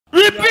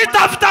Repeat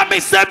after me.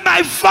 Say,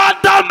 my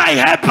Father, my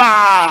helper.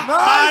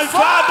 My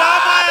Father,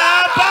 my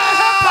helper.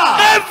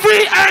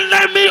 Every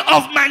enemy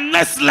of my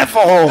next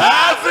level.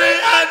 Every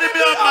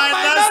enemy of my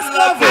next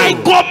level. I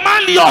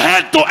command your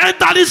head to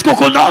enter this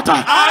coconut.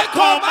 I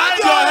command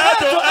your head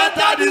to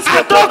enter this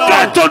I coconut. don't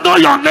get to know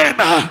your name.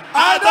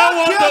 I don't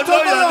want to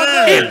know your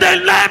name. In the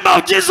name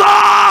of Jesus.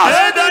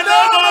 In the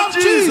name of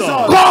Jesus.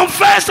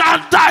 Confess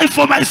and die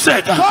for my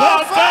sake.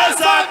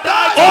 Confess and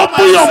die for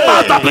Open my your sake.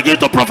 mouth and begin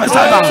to prophesy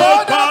Oh now.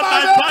 God,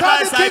 my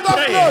Father, as I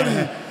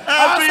pray.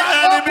 Every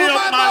enemy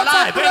of my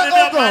life, enemy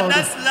of my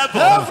next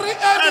level,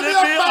 enemy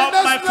of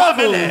my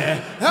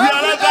family,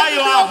 wherever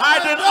you are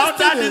hiding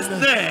under this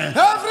name,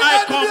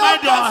 I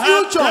command your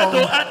head to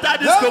enter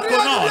this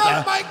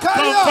coconut.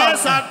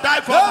 Confess and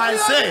die for my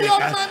sake.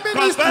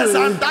 Confess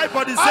and die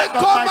for the sake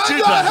of my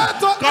children.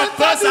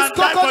 Confess and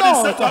die for the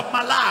sake of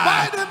my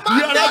life.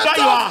 Wherever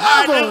you are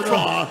hiding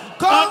from,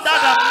 under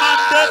the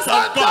mandate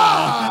of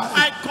God,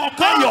 I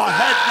command your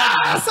head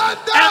now.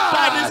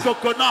 Enter this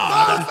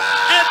coconut.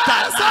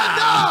 Enter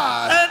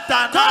now.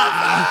 Enter now.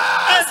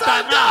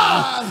 Enter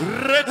now.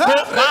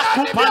 Reko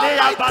baku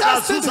paneya bada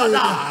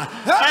susana.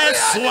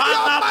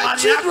 Eswana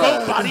mania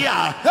komparia.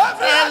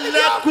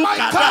 Ele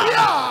kukada.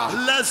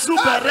 Le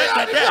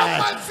superekede.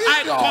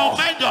 I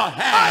command your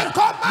head.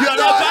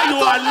 Wherever you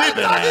are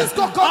living,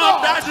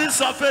 under this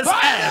surface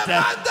earth,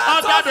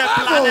 under the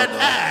planet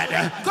earth,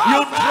 you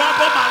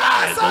trouble my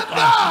life.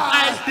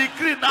 I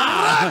decree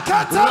now.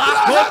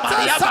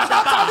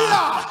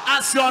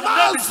 As your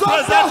name is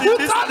present in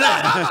this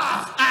name,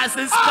 as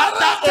it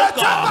scatter, oh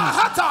God,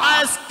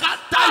 I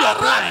scatter your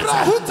plans,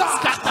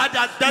 scatter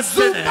their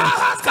destiny,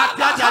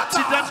 scatter their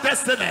children's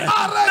destiny,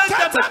 make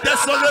them in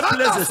desolate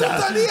places.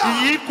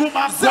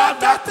 Ikuma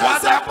kwada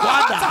kwada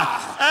kwada,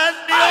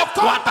 enyo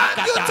kwada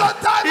kata,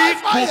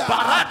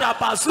 ikuparada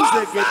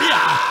basuze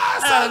gedia,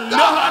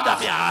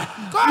 elohadabia.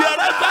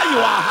 Wherever you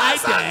are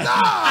hiding,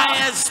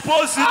 I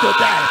expose you to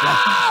death.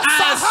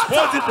 I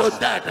expose you to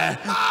death.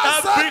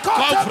 Every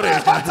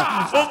covering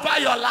over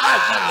your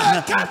life,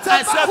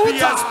 I said,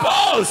 be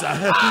exposed.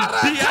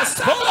 Be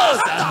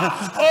exposed.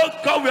 Oh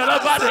God,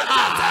 wherever they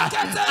are,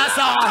 as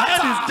our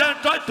head is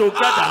joined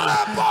together,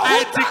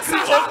 I decree,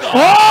 oh God,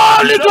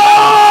 Holy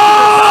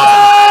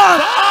God,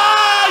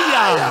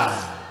 fire.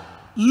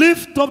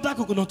 Lift up that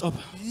coconut up.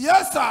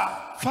 Yes, sir.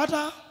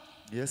 Father.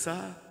 Yes,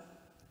 sir.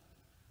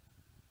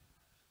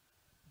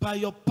 By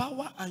your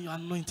power and your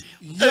anointing.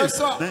 Yes,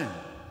 sir. Amen.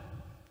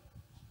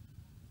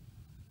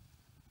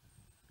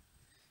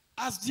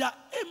 As their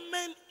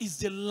amen is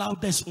the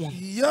loudest one.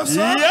 Yes,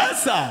 sir.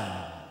 Yes,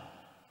 sir.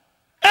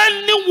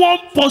 Anyone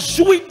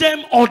pursuing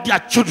them or their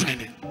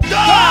children.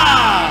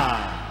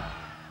 Yeah.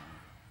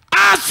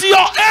 As your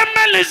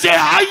amen is the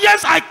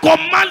highest, I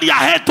command their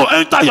head to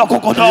enter your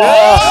coconut.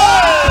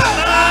 Yeah.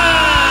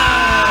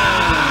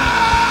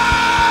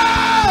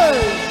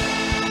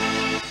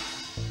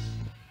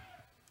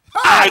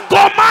 I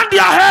command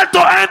their head to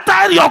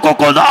enter your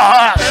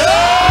coconut.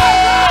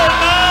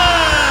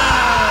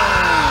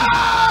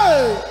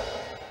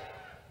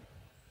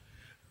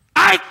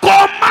 I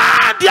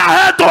command their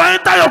head to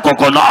enter your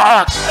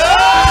coconut.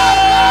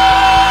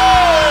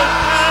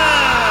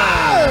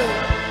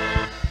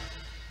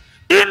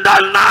 In the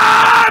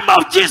name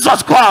of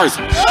Jesus Christ,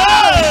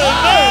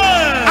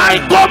 I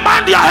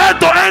command their head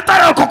to enter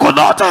your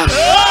coconut.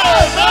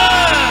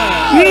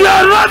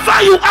 Wherever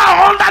you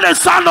are under the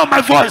sound of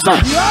my voice,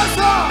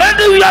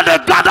 anywhere they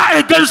gather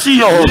against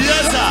you,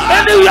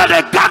 anywhere they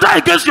gather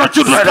against your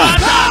children,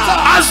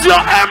 as your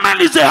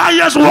amen is the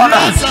highest one,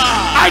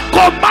 I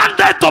command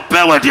them to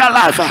pay with their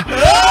life.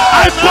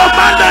 I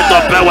command them to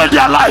pay with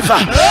their life.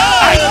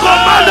 I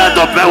command them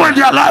to pay with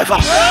their life.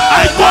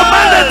 I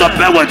command them to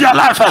pay with their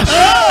life.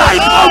 I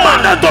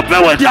command them to pay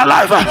with their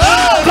life.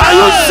 Can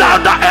you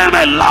shout the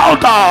amen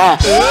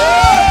louder?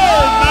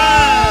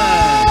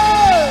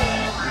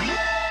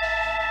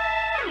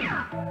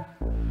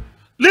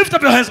 Lift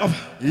up your hands up.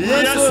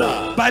 Yes,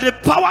 sir. By the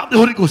power of the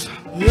Holy Ghost.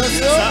 Yes,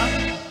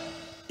 sir.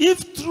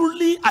 If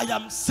truly I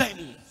am sent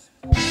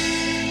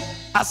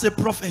as a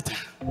prophet,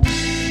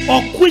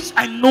 of which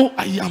I know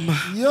I am.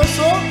 Yes,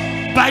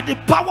 sir. By the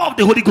power of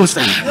the Holy Ghost.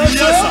 Yes,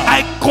 sir.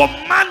 I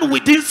command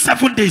within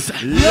 7 days.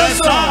 Yes,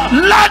 sir.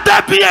 Let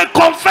there be a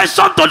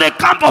confession to the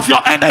camp of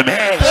your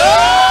enemy.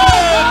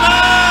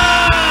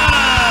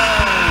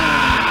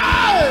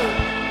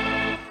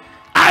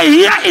 I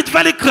hear it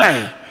very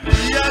clear.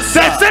 Yes,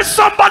 they say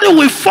somebody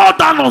will fall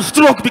down on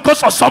stroke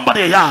because of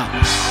somebody here.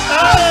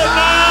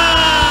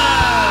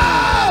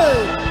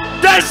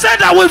 They say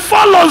that we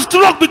fall on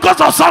stroke because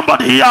of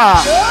somebody here.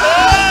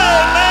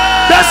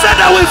 They say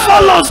that we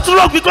fall on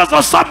stroke because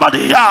of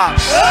somebody here.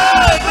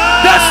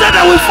 They say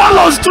that we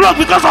fall on stroke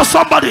because of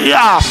somebody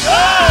here.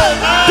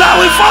 That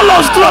we fall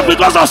on stroke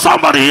because of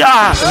somebody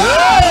here.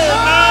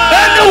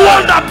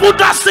 Anyone that put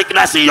that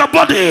sickness in your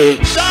body,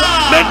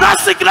 may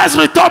that sickness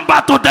return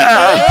back to them.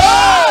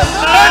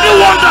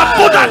 Anyone that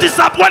put that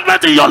disappointment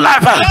in your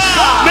life,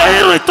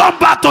 may it return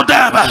back to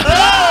them.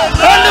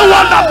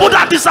 Anyone that put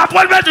that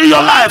disappointment in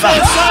your life,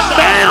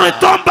 may it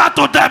return back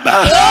to them.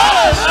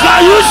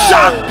 Can you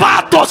shout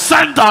back to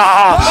sender?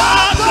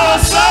 Back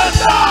to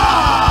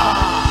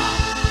sender.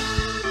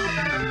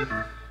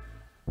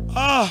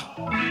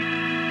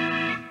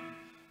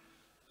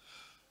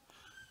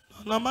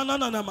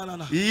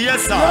 No.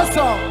 Yes, sir. Yes,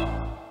 sir.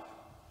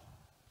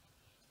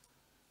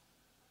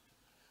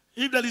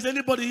 If there is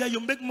anybody here, you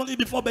make money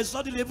before, but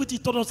suddenly everything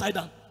turns upside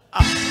down.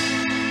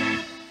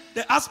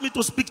 They asked me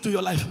to speak to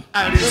your life.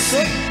 I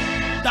receive.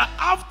 That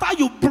after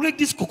you break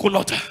this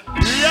coconut,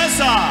 Yes,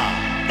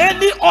 sir.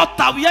 any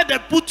altar where they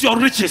put your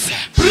riches,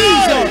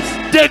 Jesus.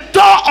 the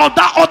door of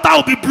that altar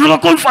will be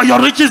broken for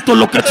your riches to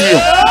locate you.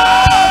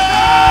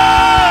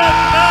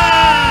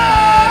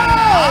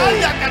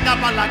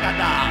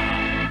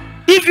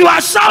 If you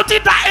are shouting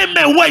that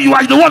amen where you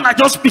are the one I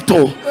just speak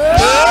to,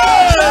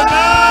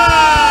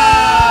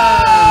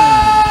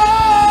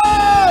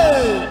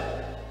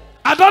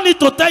 I don't need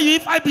to tell you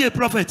if I be a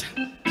prophet.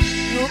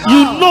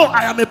 You know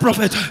I am a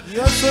prophet.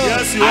 Yes, sir.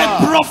 Yes, you I are.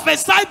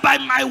 prophesy by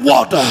my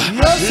word.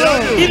 Yes, sir.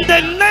 In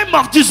the name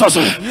of Jesus.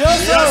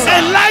 Yes, sir.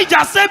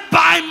 Elijah said,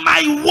 by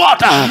my word.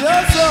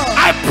 Yes, sir.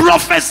 I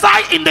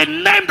prophesy in the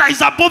name that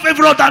is above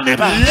every other name.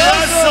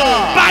 Yes, sir.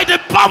 By the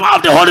power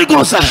of the Holy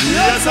Ghost.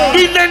 Yes, sir.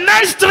 In the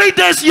next 3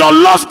 days, your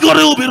lost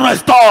glory will be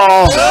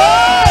restored.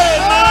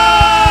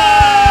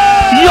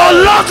 Your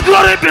lost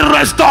glory be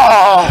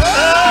restored.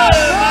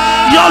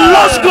 Your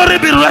lost glory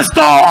be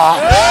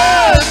restored.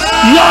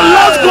 Your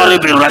lost glory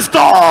be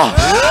restored.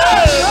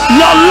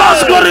 Your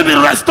lost glory be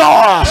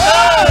restored.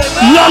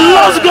 Your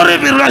lost glory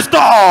be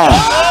restored.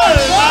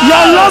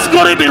 Your lost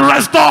glory be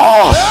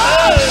restored.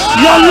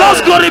 Your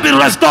lost glory be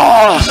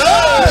restored.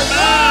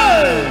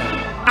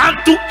 And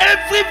to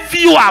every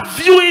viewer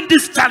viewing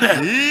this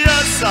channel,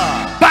 Yes, sir.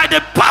 by the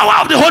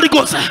power of the Holy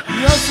Ghost,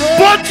 Yes, sir.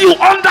 put you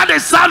under the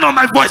sound of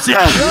my voice here.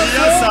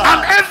 Yes, sir.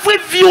 And every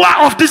viewer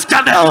of this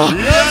channel,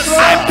 Yes, sir.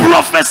 I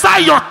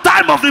prophesy your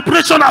time of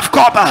liberation have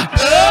come.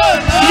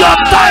 Your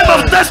time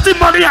of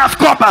testimony have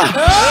come.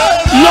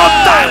 Your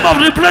time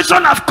of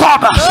liberation have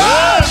come.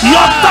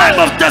 Your time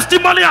of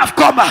testimony have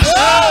come.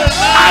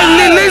 I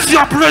release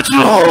your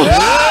breakthrough.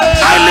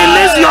 I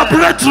release your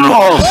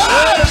breakthrough.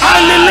 I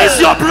release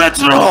your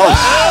breakthrough.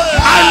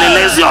 I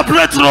release your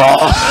breakthrough.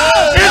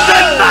 In the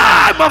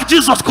name of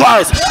Jesus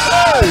Christ.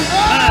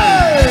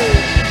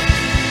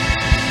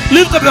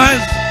 Lift up your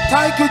hands.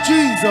 Thank you,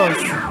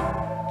 Jesus.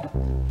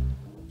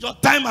 Your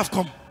time have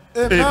come.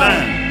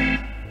 Amen.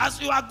 As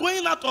you are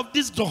going out of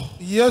this door,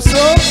 Yes,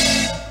 sir.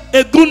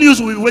 a good news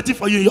will be waiting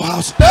for you in your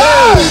house.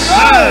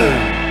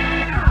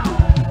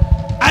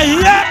 I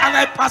hear and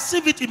I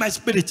perceive it in my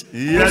spirit.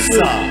 Yes,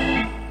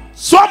 sir.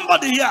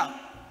 Somebody here,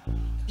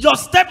 your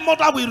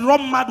stepmother will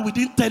run mad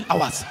within 10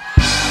 hours.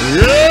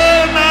 Amen.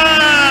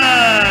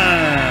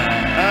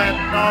 And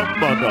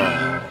nobody.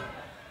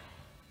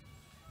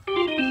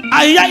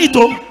 I hear it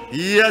all.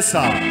 Yes,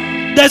 sir.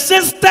 They say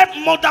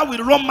stepmother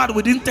will run mad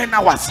within 10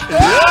 hours.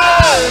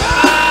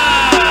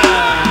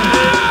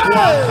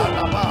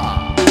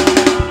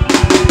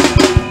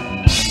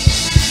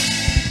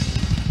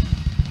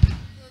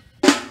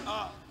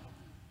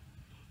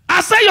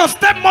 I say your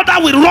stepmother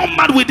will run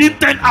mad within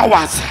 10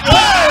 hours.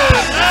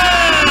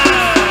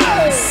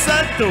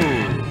 Settle.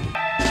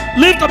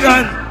 Lift up your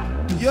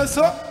hand. Yes,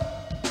 sir.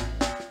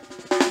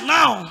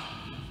 Now,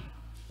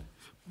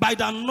 by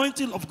the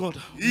anointing of God,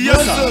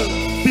 Yes,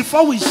 sir.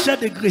 before we share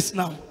the grace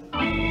now,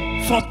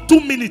 for 2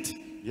 minutes,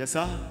 Yes,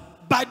 sir.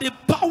 by the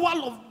power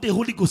of the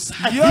Holy Ghost,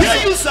 I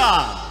hear you,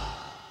 sir.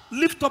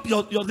 lift up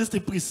your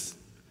listing, please.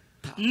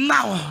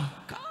 Now,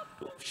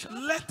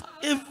 let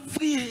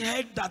every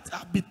head that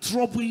have been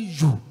troubling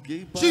you,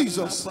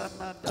 Jesus.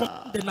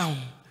 come there now.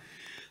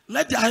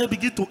 Let their head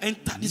begin to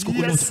enter this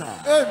coconut. Yes, sir.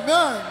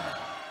 Amen.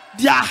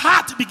 Their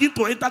heart begin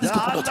to enter this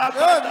coconut.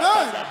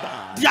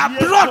 Amen. Their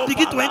blood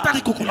begin to enter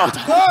the coconut.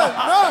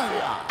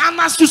 Amen. And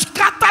as you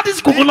scatter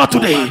this coconut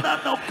today,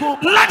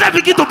 let there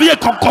begin to be a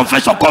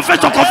confession,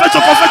 confession,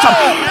 confession, confession,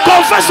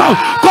 confession,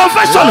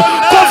 confession,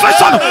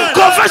 confession,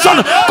 confession,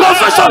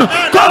 confession,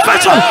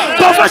 confession,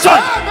 confession.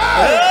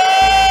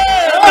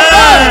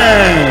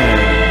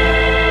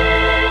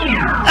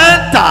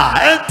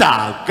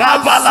 Enter.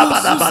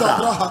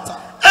 Gabalabadabada.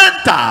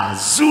 Enter.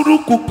 Zuru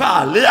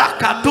kupa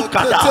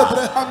leakatukada.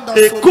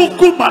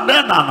 Ekuku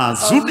manena na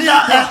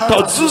zunia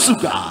ento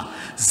zuzuga.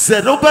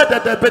 Zerobe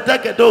de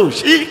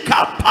bedegedosh.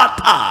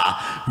 Ikapata.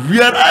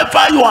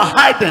 Wherever you are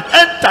hiding,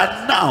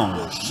 enter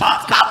now.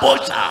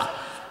 Makabosha.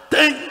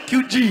 Thank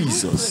you,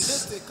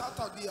 Jesus.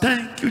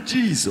 Thank you,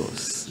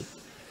 Jesus.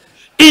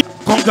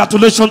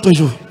 Congratulations to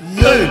you.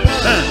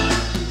 Amen.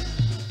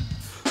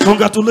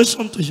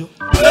 Congratulations to you.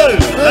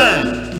 Amen.